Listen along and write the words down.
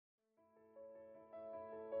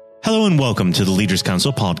Hello and welcome to the Leaders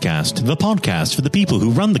Council podcast, the podcast for the people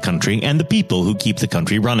who run the country and the people who keep the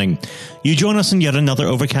country running. You join us on yet another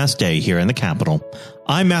overcast day here in the capital.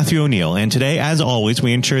 I'm Matthew O'Neill, and today, as always,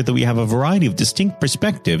 we ensure that we have a variety of distinct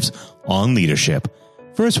perspectives on leadership.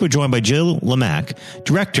 First, we're joined by Jill Limmack,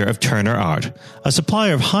 Director of Turner Art, a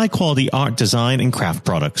supplier of high-quality art design and craft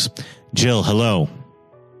products. Jill, hello.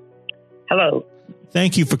 Hello.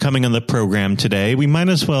 Thank you for coming on the program today. We might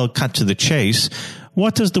as well cut to the chase.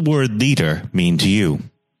 What does the word leader mean to you?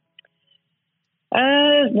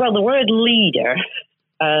 Well, the word leader,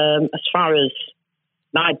 as far as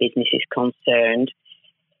my business is concerned,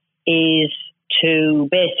 is to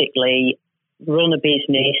basically run a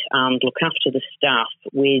business and look after the staff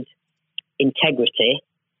with integrity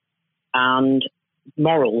and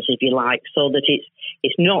morals, if you like, so that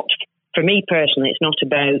it's not, for me personally, it's not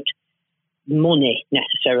about money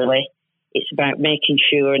necessarily. It's about making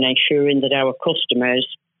sure and ensuring that our customers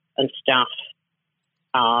and staff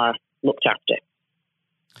are looked after.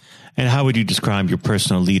 And how would you describe your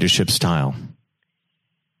personal leadership style?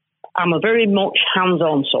 I'm a very much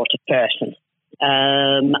hands-on sort of person.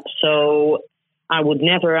 So I would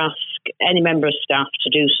never ask any member of staff to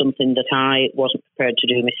do something that I wasn't prepared to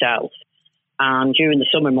do myself. And during the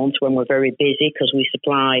summer months when we're very busy, because we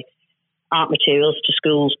supply art materials to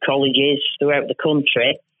schools, colleges throughout the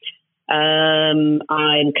country, I'm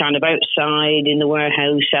kind of outside in the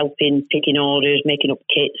warehouse helping, picking orders, making up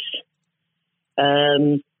kits,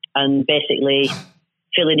 and basically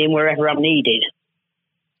filling in wherever I'm needed.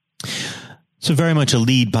 So very much a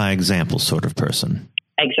lead by example sort of person.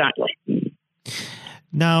 Exactly.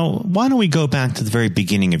 Now, why don't we go back to the very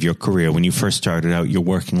beginning of your career when you first started out your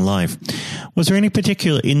working life? Was there any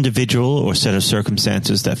particular individual or set of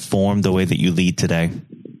circumstances that formed the way that you lead today?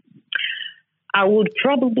 I would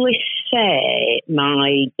probably say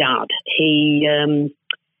my dad. He'd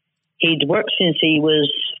worked since he was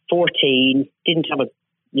 14, didn't have as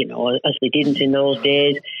they didn't in those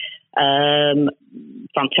days,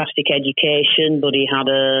 fantastic education, but he had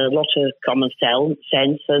a lot of common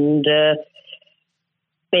sense and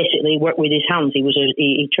basically worked with his hands.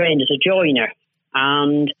 He trained as a joiner,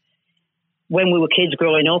 and when we were kids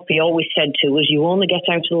growing up, he always said to us, you only get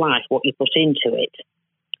out of life what you put into it.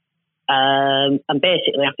 And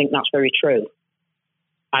basically, I think that's very true.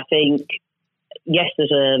 I think, yes,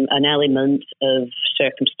 there's an element of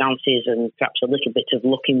circumstances and perhaps a little bit of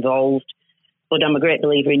luck involved, but I'm a great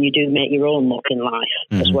believer in you do make your own luck in life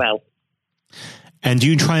as well. And do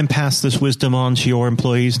you try and pass this wisdom on to your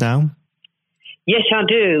employees now? Yes, I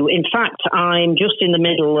do. In fact, I'm just in the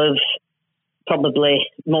middle of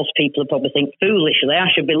most people probably think foolishly, I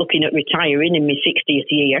should be looking at retiring in my 60th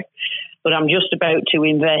year, but I'm just about to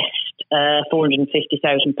invest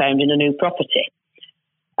 £450,000 in a new property,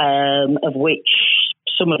 of which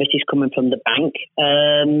some of it is coming from the bank.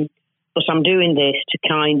 But I'm doing this to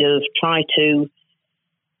kind of try to,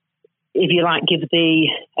 if you like, give the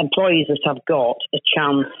employees that I've got a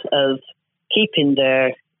chance of keeping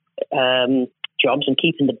their jobs and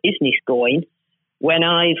keeping the business going when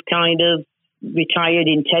I've kind of retired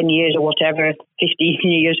in 10 years or whatever, 15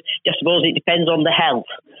 years. I suppose it depends on the health.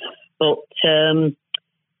 But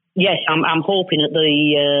yes, I'm hoping that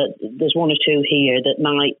there's one or two here that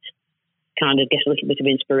might kind of get a little bit of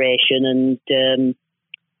inspiration and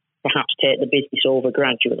perhaps take the business over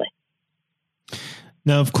gradually.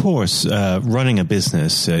 Now, of course, running a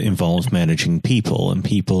business involves managing people, and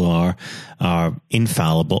people are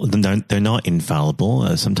infallible. They're not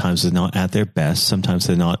infallible. Sometimes they're not at their best. Sometimes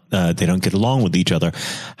they're not. They don't get along with each other.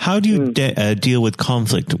 How do you deal with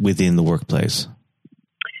conflict within the workplace?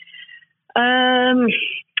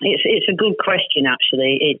 It's a good question,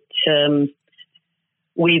 actually.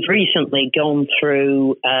 We've recently gone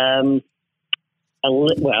through a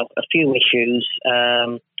few issues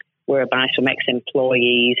whereby some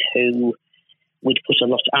ex-employees who I'd put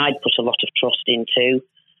a lot of trust into,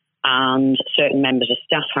 and certain members of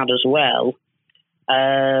staff had as well.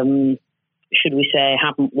 Should we say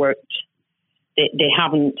haven't worked? They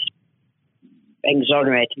haven't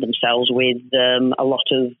exonerated themselves with a lot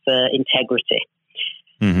of integrity.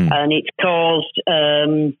 And it's caused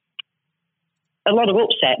a lot of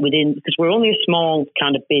upset because we're only a small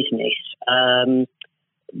kind of business.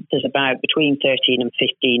 There's about between 13 and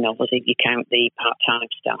 15 of us if you count the part-time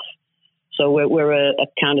staff. So we're a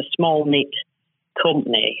kind of small-knit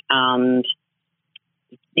company, and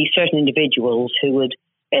these certain individuals who had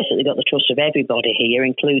basically got the trust of everybody here,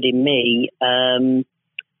 including me,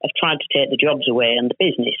 have tried to take the jobs away and the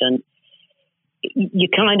business. And you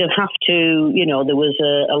kind of have to, there was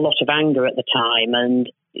a lot of anger at the time, and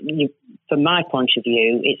from my point of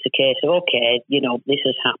view, it's a case of, okay, this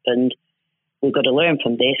has happened. We've got to learn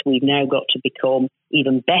from this. We've now got to become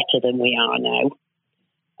even better than we are now.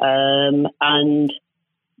 I'm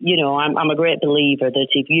a great believer that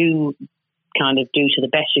if you kind of do to the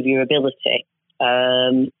best of your ability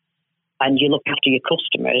and you look after your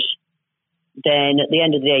customers, then at the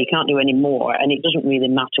end of the day, you can't do any more. And it doesn't really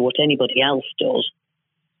matter what anybody else does,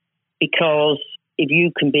 because if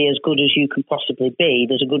you can be as good as you can possibly be,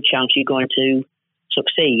 there's a good chance you're going to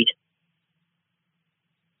succeed.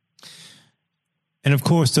 And of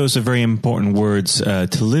course, those are very important words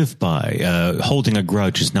to live by. Holding a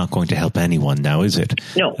grudge is not going to help anyone now, is it?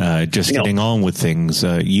 No. Getting on with things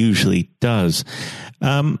usually does.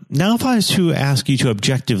 Now, if I was to ask you to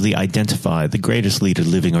objectively identify the greatest leader,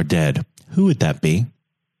 living or dead, who would that be?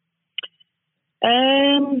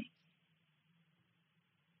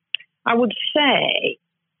 I would say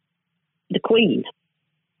the Queen.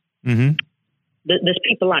 Mm-hmm. There's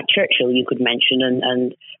people like Churchill you could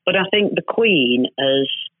mention, but I think the Queen has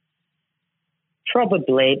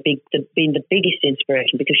probably been the biggest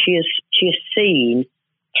inspiration, because she has seen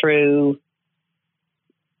through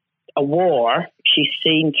a war. She's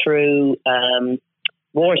seen through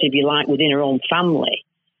wars, if you like, within her own family,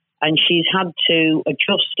 and she's had to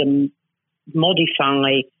adjust and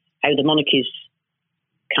modify how the monarchy's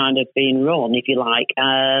kind of been run, if you like,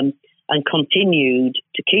 and continued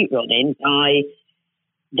to keep running by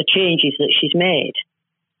the changes that she's made.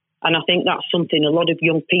 And I think that's something a lot of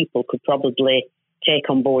young people could probably take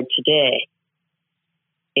on board today,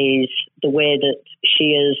 is the way that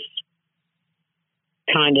she has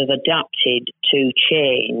kind of adapted to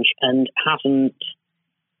change and hasn't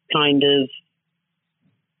kind of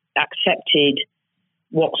accepted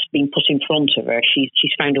what's been put in front of her.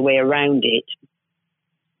 She's found a way around it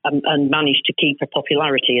and managed to keep her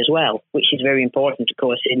popularity as well, which is very important, of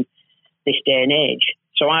course, in this day and age.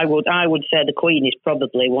 So I would say the Queen is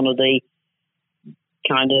probably one of the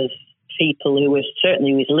kind of people who is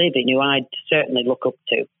living, who I'd certainly look up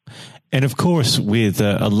to. And of course, with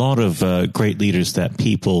a lot of great leaders that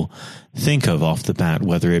people think of off the bat,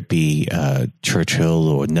 whether it be Churchill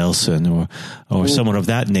or Nelson or someone of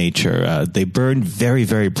that nature, they burned very,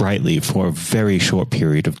 very brightly for a very short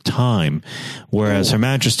period of time, whereas Her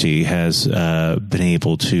Majesty has been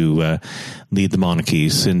able to lead the monarchy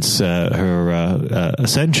since her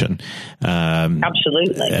ascension.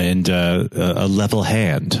 Absolutely. And a level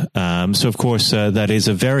hand. So, of course, that is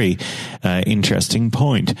a very interesting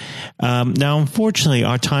point. Now, unfortunately,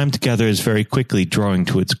 our time together is very quickly drawing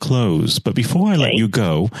to its close. But before I let you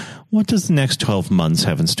go, what does the next 12 months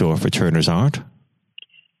have in store for Turner's Art?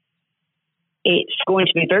 It's going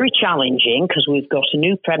to be very challenging because we've got a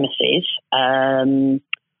new premises.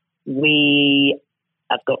 We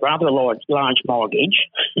have got rather a large mortgage.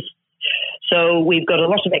 So we've got a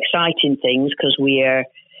lot of exciting things because we are,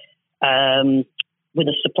 with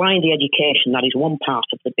the supply and the education, that is one part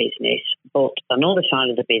of the business. But another side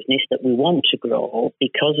of the business that we want to grow,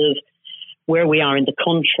 because of where we are in the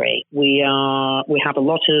country, we have a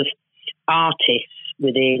lot of artists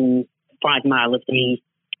within 5 mile of the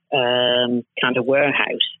kind of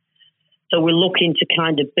warehouse. So we're looking to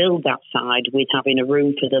kind of build that side with having a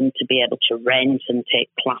room for them to be able to rent and take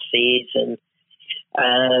classes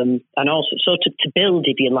and also so to build,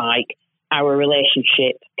 if you like, our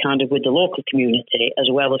relationship kind of with the local community, as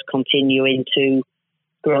well as continuing to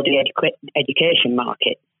grow the education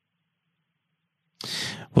market.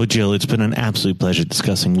 Well, Jill, it's been an absolute pleasure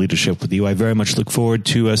discussing leadership with you. I very much look forward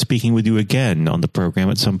to speaking with you again on the program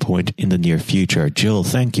at some point in the near future. Jill,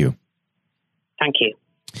 thank you. Thank you.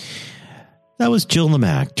 That was Jill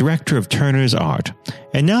Limmack, Director of Turner's Art.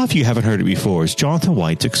 And now, if you haven't heard it before, is Jonathan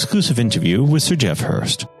White's exclusive interview with Sir Geoff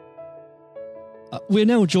Hurst. We're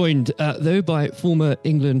now joined, though, by former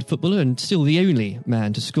England footballer and still the only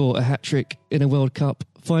man to score a hat-trick in a World Cup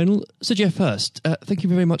final, Sir Geoff Hurst. Thank you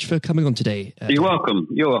very much for coming on today. You're welcome.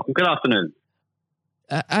 You're welcome. Good afternoon.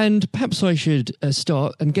 And perhaps I should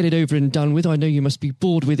start and get it over and done with. I know you must be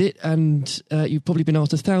bored with it, and you've probably been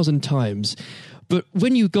asked 1,000 times. But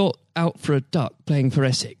when you got out for a duck playing for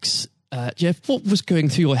Essex, Geoff, what was going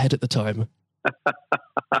through your head at the time?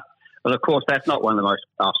 Well, of course, that's not one of the most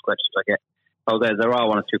asked questions I get. Oh, there are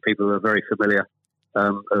one or two people who are very familiar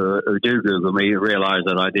who do Google me, realise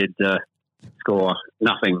that I did score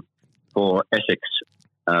nothing for Essex.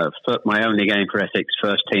 My only game for Essex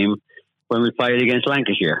first team when we played against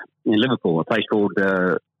Lancashire in Liverpool, a place called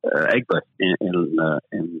Egbert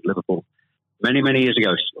in Liverpool, many, many years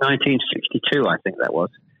ago, 1962, I think that was.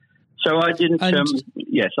 So I didn't, I didn't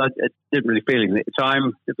really feel it at the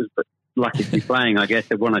time. It was lucky to be playing, I guess.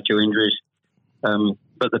 There were one or two injuries.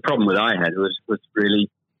 But the problem that I had was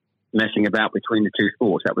really messing about between the two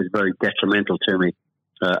sports. That was very detrimental to me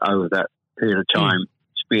over that period of time,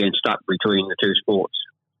 being stuck between the two sports.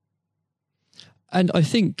 And I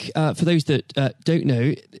think for those that don't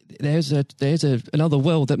know, there's another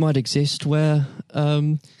world that might exist where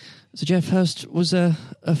Sir Geoff Hurst was a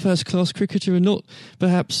first-class cricketer and not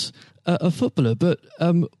perhaps a footballer. But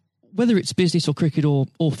whether it's business or cricket or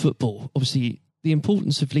football, obviously the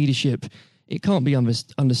importance of leadership, it can't be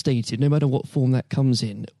understated, no matter what form that comes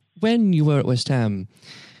in. When you were at West Ham,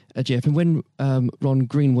 Geoff, and when Ron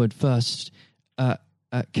Greenwood first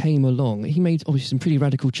came along, he made obviously some pretty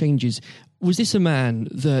radical changes. Was this a man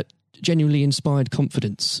that genuinely inspired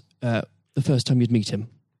confidence the first time you'd meet him?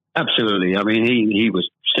 Absolutely. I mean, he was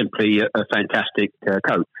simply a fantastic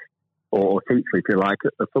coach or teacher, if you like,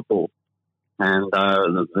 of football. And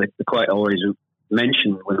the quite always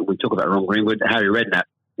mentioned when we talk about Ron Greenwood, Harry Redknapp,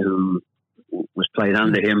 who was played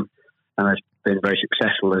under him and has been very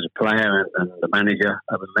successful as a player and the manager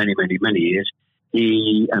over many, many, many years.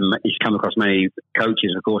 He's come across many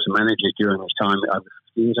coaches, of course, and managers during his time, over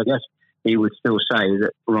 50 years, I guess. He would still say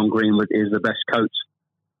that Ron Greenwood is the best coach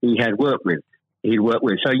he'd worked with.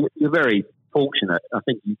 So you're very fortunate. I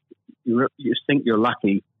think you think you're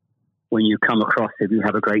lucky when you come across, if you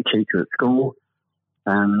have a great teacher at school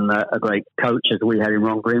and a great coach, as we had in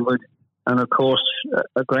Ron Greenwood, and of course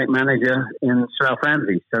a great manager in Sir Alf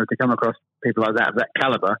Ramsey. So to come across people like that, of that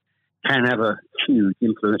calibre, can have a huge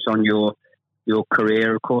influence on your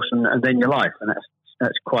career, of course, and then your life. And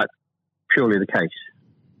that's quite purely the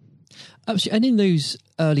case. Absolutely. And in those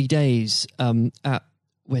early days at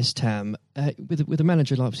West Ham, with a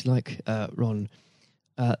manager like Ron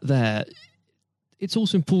there, it's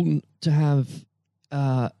also important to have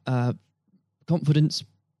confidence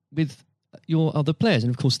with your other players.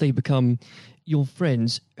 And of course, they become your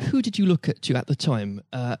friends. Who did you look at the time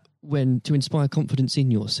to inspire confidence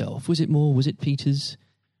in yourself? Was it Moore? Was it Peters?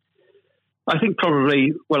 I think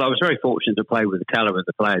probably, I was very fortunate to play with the calibre of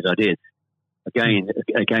the players I did. Again,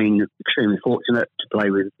 extremely fortunate to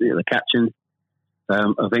play with the captain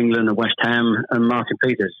of England and West Ham and Martin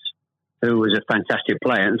Peters, who was a fantastic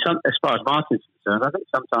player. And as far as Martin's concerned, I think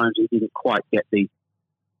sometimes he didn't quite get the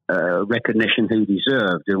recognition he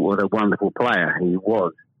deserved. What a wonderful player he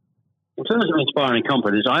was. In terms of inspiring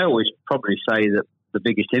confidence, I always probably say that the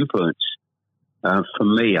biggest influence for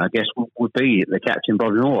me, I guess, would be the captain,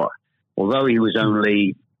 Bobby Moore. Although he was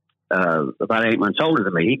only about 8 months older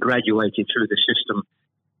than me, he graduated through the system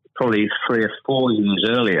probably 3 or 4 years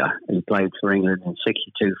earlier. He played for England in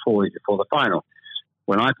 62, 4 years before the final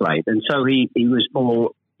when I played. And so he was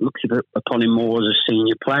more, looked upon him more as a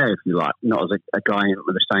senior player, if you like, not as a guy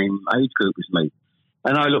with the same age group as me.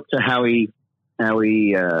 And I looked at how he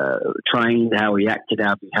trained, how he acted,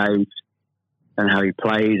 how he behaved, and how he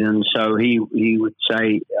played. And so he would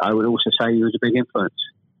say, I would also say he was a big influence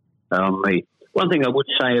on me. One thing I would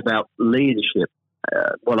say about leadership,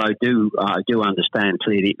 I do understand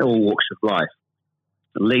clearly in all walks of life,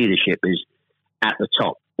 leadership is at the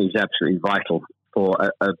top, is absolutely vital for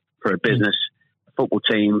a business, a football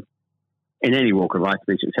team, in any walk of life to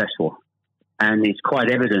be successful. And it's quite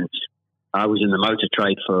evident. I was in the motor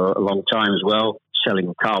trade for a long time as well,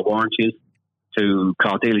 selling car warranties to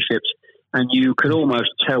car dealerships. And you could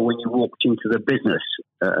almost tell when you walked into the business,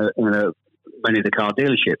 many of the car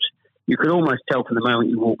dealerships, you could almost tell from the moment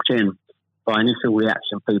you walked in by initial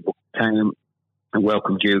reaction, people came and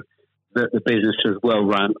welcomed you, that the business was well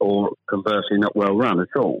run or conversely not well run at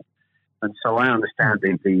all. And so I understand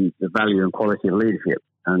the value and quality of leadership.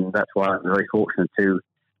 And that's why I'm very fortunate to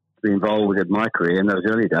be involved in my career in those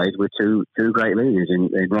early days with two great leaders in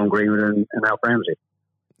Ron Greenwood and Alf Ramsey.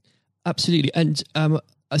 Absolutely. And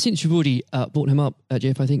since you've already brought him up,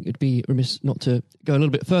 Geoff, I think it'd be remiss not to go a little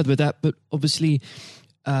bit further with that. But obviously,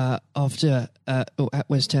 after at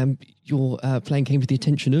West Ham, your playing came to the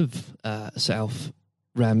attention of Sir Alf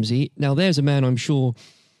Ramsey. Now, there's a man I'm sure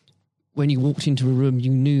when you walked into a room,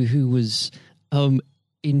 you knew who was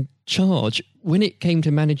in charge. When it came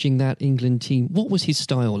to managing that England team, what was his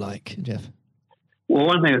style like, Geoff? Well,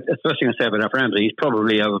 the first thing I say about Alf Ramsey, he's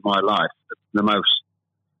probably over my life the most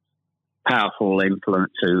powerful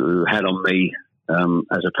influence who had on me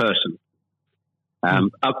as a person.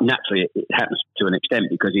 Naturally, it happens to an extent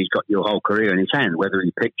because he's got your whole career in his hand. Whether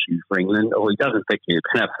he picks you for England or he doesn't pick you, it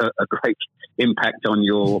can have a great impact on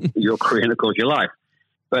your career and, of course, your life.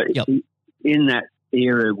 But in that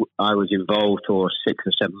era I was involved for 6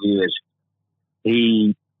 or 7 years,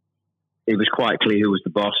 it was quite clear who was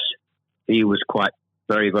the boss. He was quite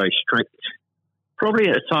very, very strict, probably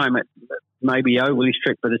at the time it may be overly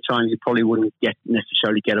strict, but at the time you probably wouldn't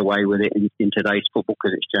necessarily get away with it in today's football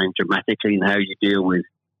because it's changed dramatically in how you deal with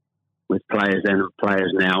players then and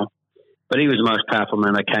players now. But he was the most powerful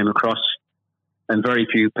man I came across, and very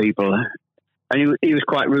few people. And he was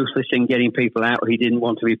quite ruthless in getting people out who didn't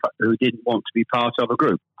want to be part of a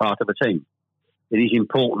group, part of a team. It is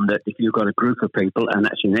important that if you've got a group of people, and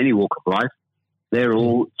that's in any walk of life, they're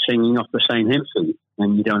all singing off the same hymn sheet,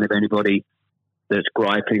 and you don't have anybody that's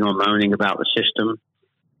griping or moaning about the system.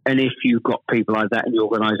 And if you've got people like that in your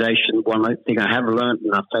organisation, one thing I have learned,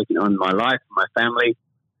 and I've taken it on in my life, my family,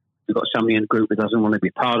 you've got somebody in the group that doesn't want to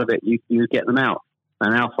be part of it, you get them out.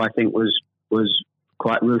 And Alf, I think, was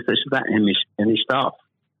quite ruthless of that in his staff.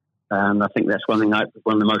 And I think that's one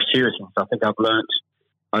of the most serious things I think I've learnt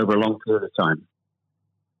over a long period of time.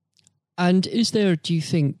 And is there, do you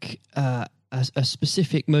think, a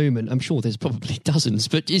specific moment, I'm sure there's probably dozens,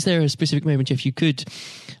 but is there a specific moment, Jeff, you could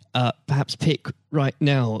perhaps pick right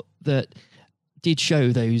now that did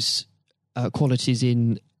show those qualities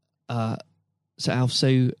in Sir Alf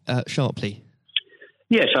so sharply?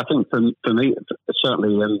 Yes, I think for me,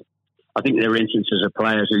 certainly, I think there are instances of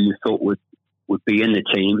players who you thought would be in the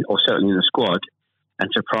team or certainly in the squad, and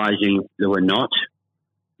surprising they were not.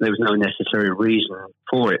 There was no necessary reason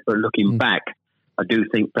for it, but looking back, I do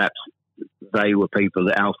think perhaps they were people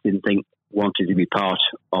that Alf didn't think wanted to be part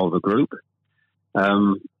of a group.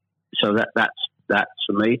 So that's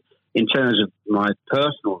for me. In terms of my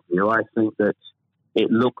personal view, I think that it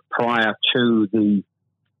looked prior to the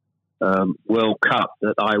World Cup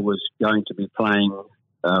that I was going to be playing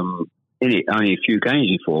in it only a few games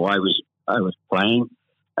before. I was playing,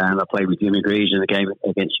 and I played with Jimmy Greaves in the game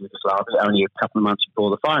against Yugoslavia only a couple of months before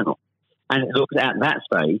the final. And it looked at that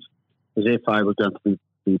stage as if I was going to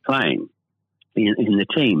be playing in the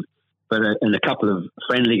team. But in a couple of more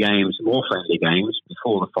friendly games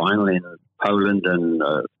before the final in Poland and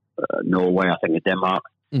Norway, I think, and Denmark,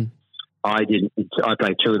 I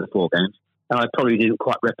played 2 of the 4 games, and I probably didn't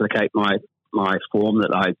quite replicate my form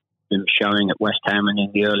that I'd been showing at West Ham and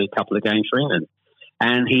in the early couple of games for England.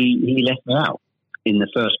 And he left me out in the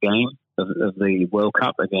first game of the World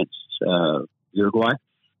Cup against Uruguay.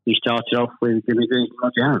 He started off with Jimmy Greaves and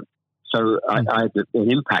Roger Hunt. So I had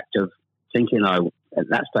an impact of thinking at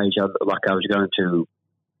that stage I looked like I was going to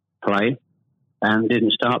play, and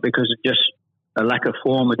didn't start because of just a lack of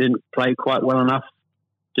form. I didn't play quite well enough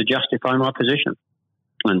to justify my position.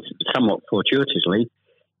 And somewhat fortuitously,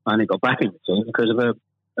 I only got back in the team because of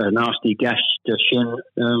a nasty gash to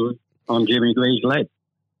shin on Jimmy Greaves' leg.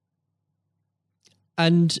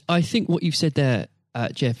 And I think what you've said there,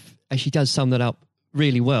 Jeff, actually does sum that up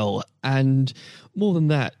really well. And more than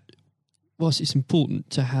that, whilst it's important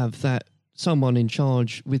to have that someone in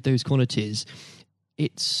charge with those qualities,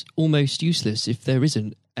 it's almost useless if there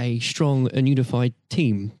isn't a strong and unified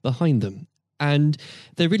team behind them. And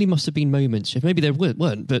there really must have been moments, if maybe there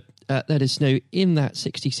weren't, but let us know, in that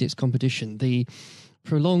 66 competition, the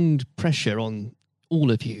prolonged pressure on all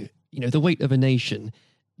of you, the weight of a nation,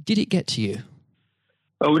 did it get to you?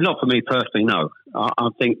 Oh, not for me personally, no. I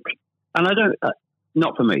think, and I don't,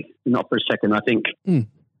 not for me, not for a second. I think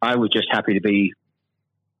I was just happy to be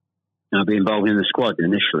involved in the squad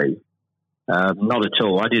initially. Not at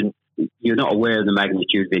all. You're not aware of the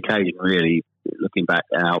magnitude of the occasion, really, looking back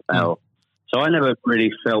out. So I never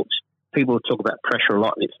really felt, people talk about pressure a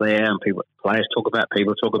lot and it's there, and players talk about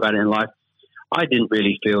it in life. I didn't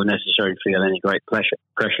really necessarily feel any great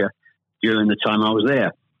pressure during the time I was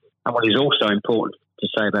there. And what is also important to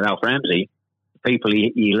say about Alf Ramsey, the people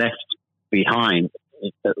he left behind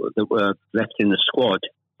that were left in the squad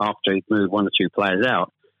after he'd moved 1 or 2 players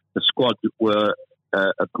out, the squad were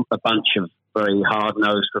a bunch of very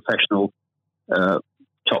hard-nosed, professional,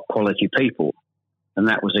 top-quality people. And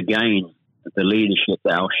that was, again, the leadership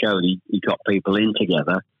that Al showed. He got people in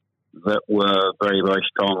together that were very, very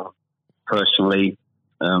strong personally.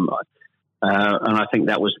 And I think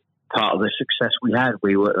that was part of the success we had.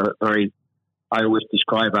 We were I always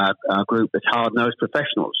describe our group as hard-nosed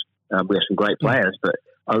professionals. We have some great players, but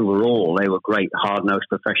overall they were great hard-nosed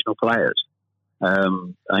professional players.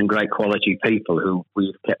 And great quality people who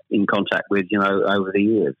we've kept in contact with, over the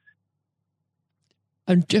years.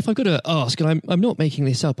 And Jeff, I've got to ask, and I'm not making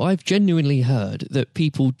this up, I've genuinely heard that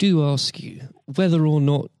people do ask you whether or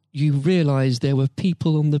not you realise there were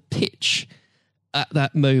people on the pitch at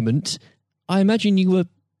that moment. I imagine you were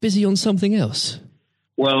busy on something else.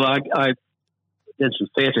 Well, I did some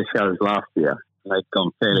theatre shows last year. They've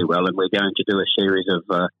gone fairly well, and we're going to do a series of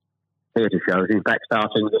theatre shows, in fact,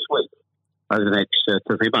 starting this week, over the next 2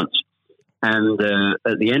 or 3 months. And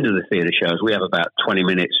at the end of the theatre shows, we have about 20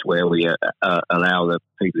 minutes where we allow the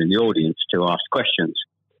people in the audience to ask questions.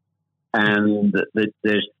 And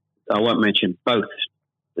I won't mention both.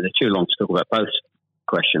 They're too long to talk about both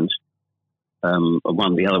questions.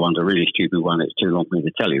 The other one's a really stupid one. It's too long for me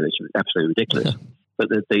to tell you. It's absolutely ridiculous. But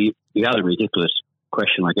the other ridiculous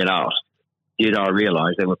question I get asked, did I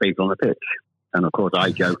realise there were people on the pitch? And of course,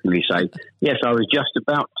 I jokingly say, yes, I was just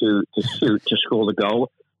about to shoot to score the goal.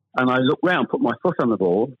 And I looked round, put my foot on the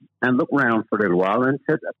ball, and looked round for a little while and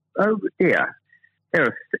said, oh dear, there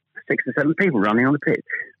are 6 or 7 people running on the pitch.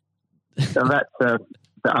 So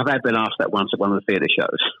I've been asked that once at one of the theatre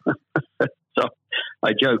shows. So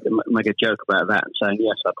I make a joke about that and saying,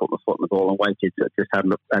 yes, I put my foot on the ball and waited to just have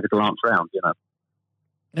a glance round, you know.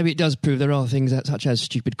 Maybe it does prove there are things such as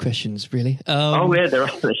stupid questions, really. Oh, yeah, there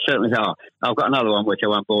certainly are. I've got another one which I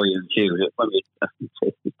won't bore you into.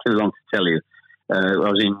 It's too long to tell you. I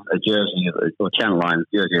was in a Jersey, or Channel Line,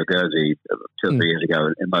 Jersey or Guernsey 2 or 3 years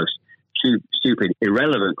ago, and most stupid,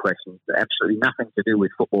 irrelevant questions that absolutely nothing to do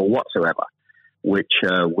with football whatsoever, which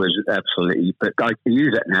was absolutely, but I can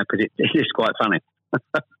use that now because it is quite funny.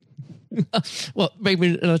 Well,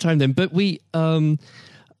 maybe another time then, but we... well,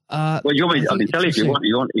 you want me? I can tell you if you want.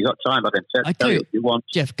 You got time? I can tell you if you want.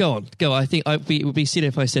 Jeff, go on. I think it would be silly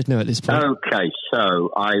if I said no at this point. Okay,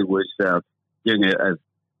 so I was doing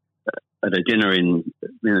at a dinner in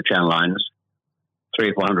the Channel Lines,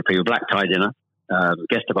 300 or 400 people, black tie dinner,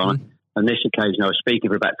 guest of honour. On this occasion, I was speaking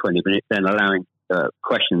for about 20 minutes, then allowing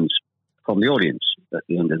questions from the audience at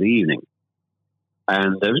the end of the evening.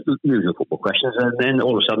 And there was usual football questions, and then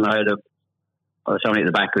all of a sudden I had somebody at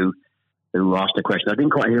the back who asked a question. I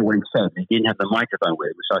didn't quite hear what he said. He didn't have the microphone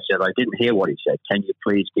with him, so I said, I didn't hear what he said. Can you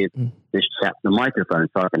please give this chap the microphone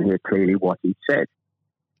so I can hear clearly what he said?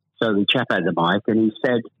 So the chap had the mic, and he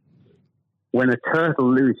said, when a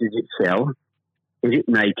turtle loses its shell, is it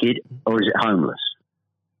naked or is it homeless?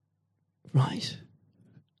 Right.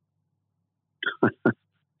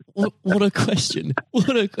 What a question.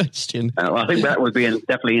 What a question. I think that would be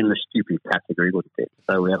definitely in the stupid category, wouldn't it?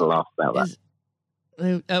 So we had a laugh about that.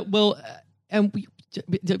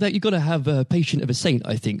 You've got to have a patient of a saint,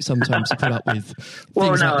 I think, sometimes to put up with things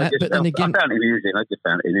like that. But then again, I found it amusing. I just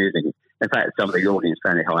found it amusing. In fact, some of the audience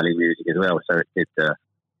found it highly amusing as well. So it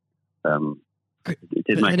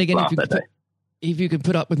did make us laugh that day. If you can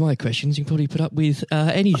put up with my questions, you can probably put up with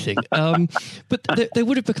anything. But there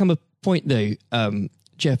would have become a point, though,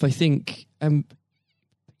 Jeff, I think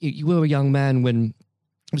you were a young man when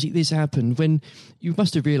obviously this happened, when you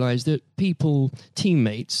must have realised that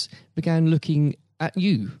teammates, began looking at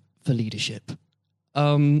you for leadership.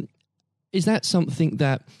 Is that something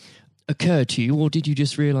that occurred to you, or did you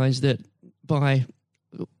just realise that by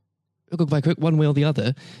one way or the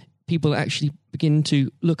other, people actually begin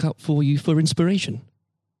to look up for you for inspiration?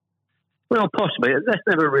 Well, possibly. That's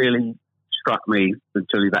never really struck me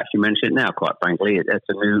until you've actually mentioned it now, quite frankly. It's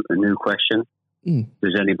a new question.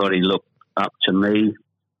 Does anybody look up to me?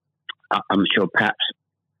 I'm sure perhaps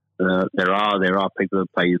there are people who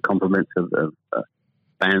pay you compliments of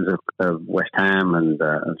fans of West Ham and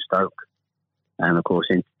Stoke, and of course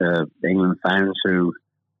England fans who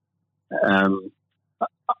I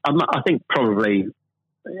think probably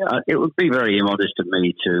it would be very immodest of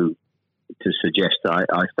me to suggest that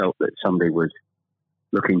I felt that somebody was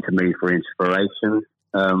looking to me for inspiration.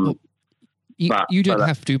 You don't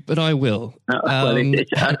have to, but I will. Well,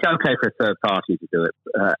 it's okay for a third party to do it.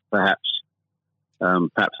 Perhaps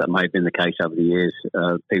that may have been the case over the years.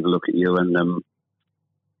 People look at you and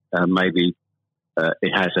maybe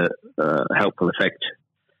it has a helpful effect.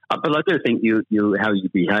 But I do think you how you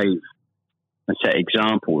behave and set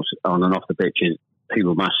examples on and off the pitches,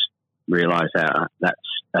 people must realise that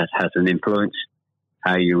has an influence.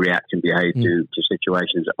 How you react and behave to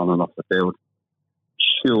situations on and off the field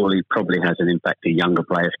surely probably has an impact to younger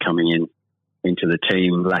players coming into the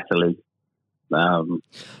team latterly.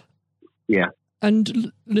 Yeah.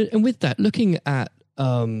 And with that, looking at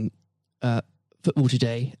football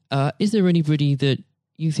today, is there anybody that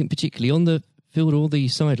you think particularly on the field or the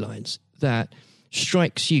sidelines that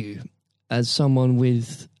strikes you as someone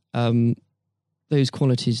with those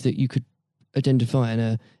qualities that you could identify in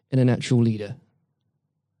a natural leader?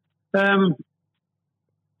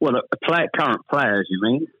 Well, current players, you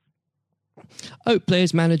mean? Oh,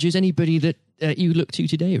 players, managers, anybody that you look to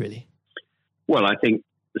today, really? Well, I think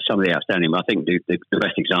some of the outstanding. I think the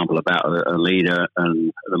best example about a leader at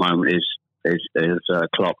the moment is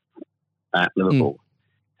Klopp at Liverpool.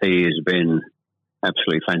 He has been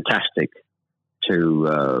absolutely fantastic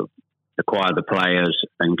to acquire the players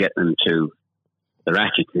and get them to Their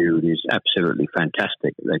attitude is absolutely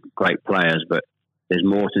fantastic. They're great players, but there's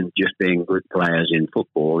more than just being good players in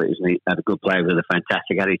football. It is have a good player with a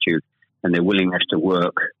fantastic attitude, and their willingness to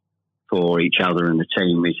work for each other and the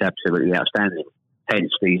team is absolutely outstanding.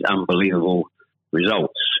 Hence these unbelievable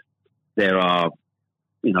results. There are,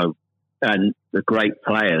 and the great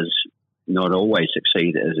players not always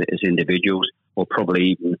succeed as individuals, or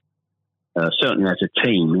probably even certainly as a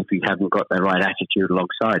team if you haven't got the right attitude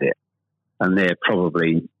alongside it. And they're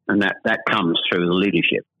probably, and that comes through the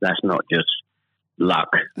leadership. That's not just luck.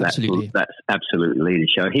 Absolutely. That's absolutely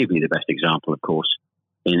leadership. He'd be the best example, of course,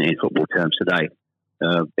 in football terms today.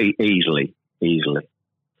 Easily.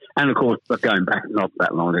 And of course, but going back not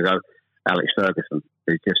that long ago, Alex Ferguson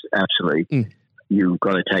is just absolutely. You've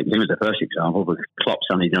got to take him as the first example, because Klopp's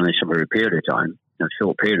only done this over a period of time, a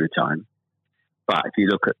short period of time. But if you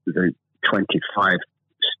look at the 26,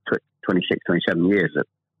 27 years that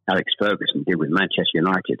Alex Ferguson did with Manchester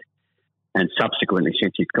United, and subsequently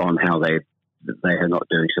since he's gone, how they are not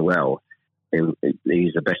doing so well.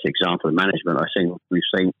 He's the best example of management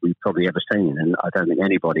we've probably ever seen, and I don't think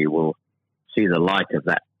anybody will see the light of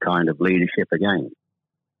that kind of leadership again.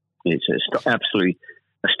 It's absolutely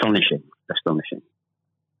astonishing.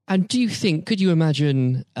 And do you think, could you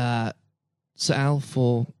imagine Sir Alf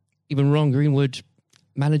or even Ron Greenwood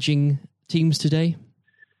managing teams today?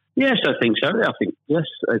 Yes, I think so. I think yes,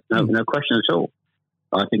 no question at all.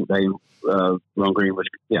 I think Ron Greenwood.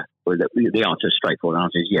 Yeah, well, the answer, straightforward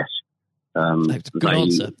answer is yes. Good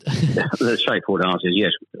answer. The straightforward answer is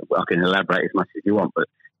yes. I can elaborate as much as you want, but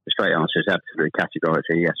the straight answer is absolutely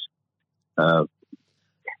categorically yes.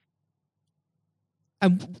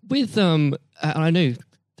 And with and I know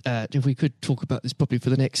if we could talk about this probably for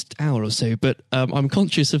the next hour or so, but I'm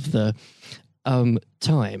conscious of the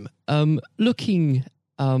time. Looking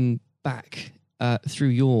back through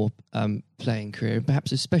your playing career,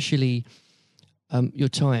 perhaps especially your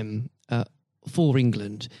time for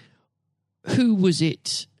England, who was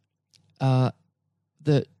it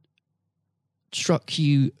that struck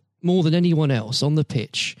you more than anyone else on the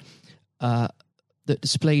pitch that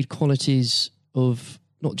displayed qualities of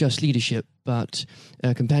not just leadership but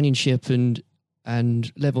companionship and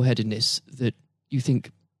level-headedness that you think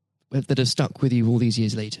that have stuck with you all these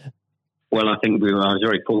years later? Well, I think I was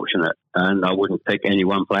very fortunate, and I wouldn't pick any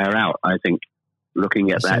one player out. I think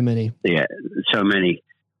looking at that, so many,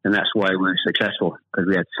 and that's why we were successful, because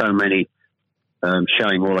we had so many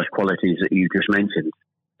showing all those qualities that you just mentioned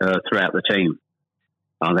throughout the team.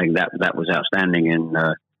 I think that was outstanding, and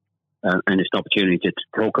it's an opportunity to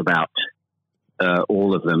talk about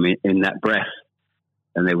all of them in that breath.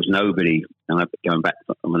 And there was nobody. And going back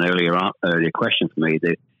from an earlier question for me,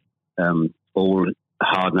 all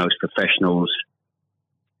hard-nosed professionals,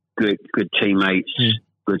 good teammates,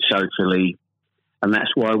 good socially, and that's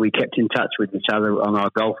why we kept in touch with each other on our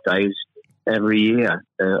golf days every year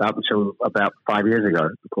up until about 5 years ago.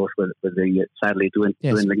 Of course, with the sadly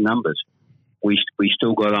dwindling numbers, we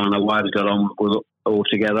still got on. Our wives got on all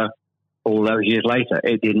together all those years later.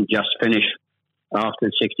 It didn't just finish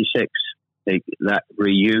after '66. That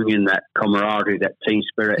reunion, that camaraderie, that team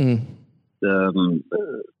spirit,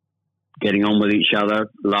 getting on with each other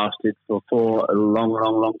lasted for a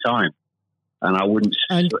long time. And I wouldn't,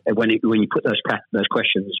 when you put those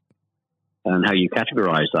questions and how you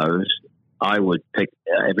categorise those, I would pick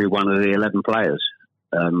every one of the 11 players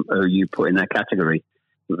who you put in that category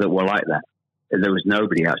that were like that. There was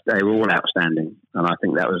nobody else. They were all outstanding. And I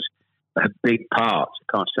think that was a big part. I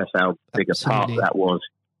can't stress how big a part that was.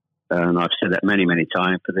 And I've said that many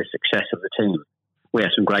times, for the success of the team. We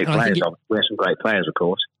had some great players. We had some great players, of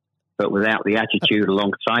course. But without the attitude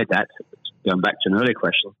alongside that, going back to an earlier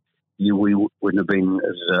question, we wouldn't have been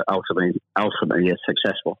as ultimately as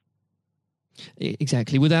successful.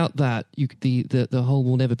 Exactly. Without that, the whole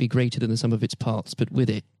will never be greater than the sum of its parts. But with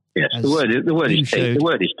it, yes, the word is team.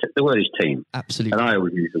 The word is team. Absolutely. And I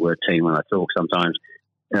always use the word team when I talk. Sometimes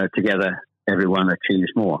together, everyone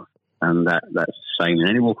achieves more, and that's the same in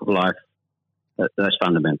any walk of life. That's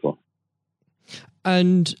fundamental.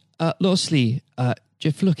 And lastly,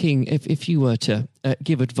 Jeff, looking if you were to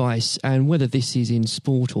give advice, and whether this is in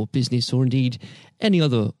sport or business or indeed any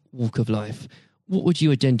other walk of life, what would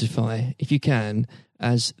you identify, if you can,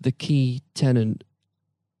 as the key tenet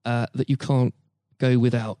that you can't go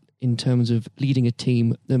without in terms of leading a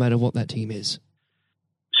team, no matter what that team is?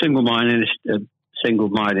 Single-mindedness,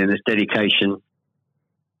 dedication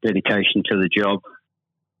to the job,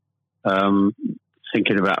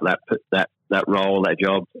 thinking about that role, that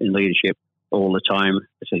job in leadership all the time.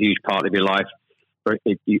 It's a huge part of your life. I don't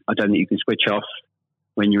think you can switch off.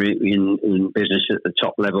 when you're in business at the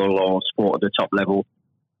top level or sport at the top level,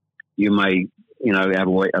 you may, have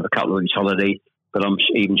a couple of weeks holiday. But I'm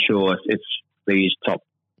even sure if these top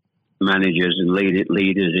managers and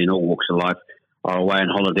leaders in all walks of life are away on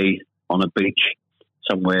holiday on a beach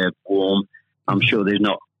somewhere warm, I'm sure they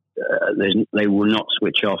will not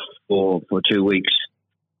switch off for 2 weeks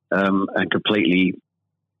and completely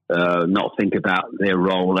not think about their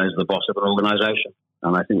role as the boss of an organisation.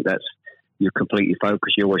 And I think you're completely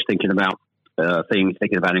focused. You're always thinking about things,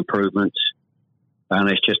 thinking about improvements, and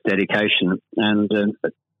it's just dedication and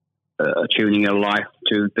tuning your life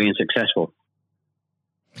to being successful.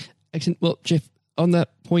 Excellent. Well, Jeff, on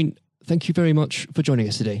that point, thank you very much for joining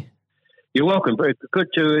us today. You're welcome. Very good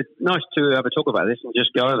nice to have a talk about this and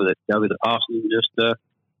just go over the past and just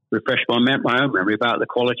refresh my own memory about the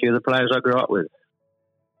quality of the players I grew up with.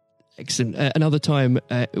 Excellent. Another time,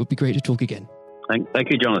 it would be great to talk again. Thank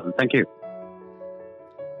you, Jonathan. Thank you.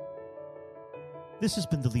 This has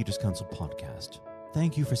been the Leaders Council podcast.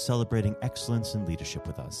 Thank you for celebrating excellence in leadership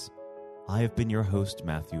with us. I have been your host,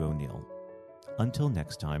 Matthew O'Neill. Until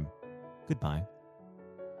next time, goodbye.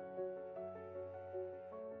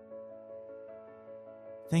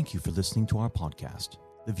 Thank you for listening to our podcast.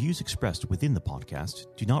 The views expressed within the podcast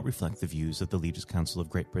do not reflect the views of the Leaders Council of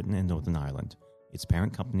Great Britain and Northern Ireland, its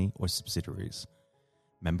parent company or subsidiaries,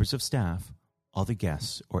 members of staff, other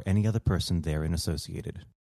guests, or any other person therein associated.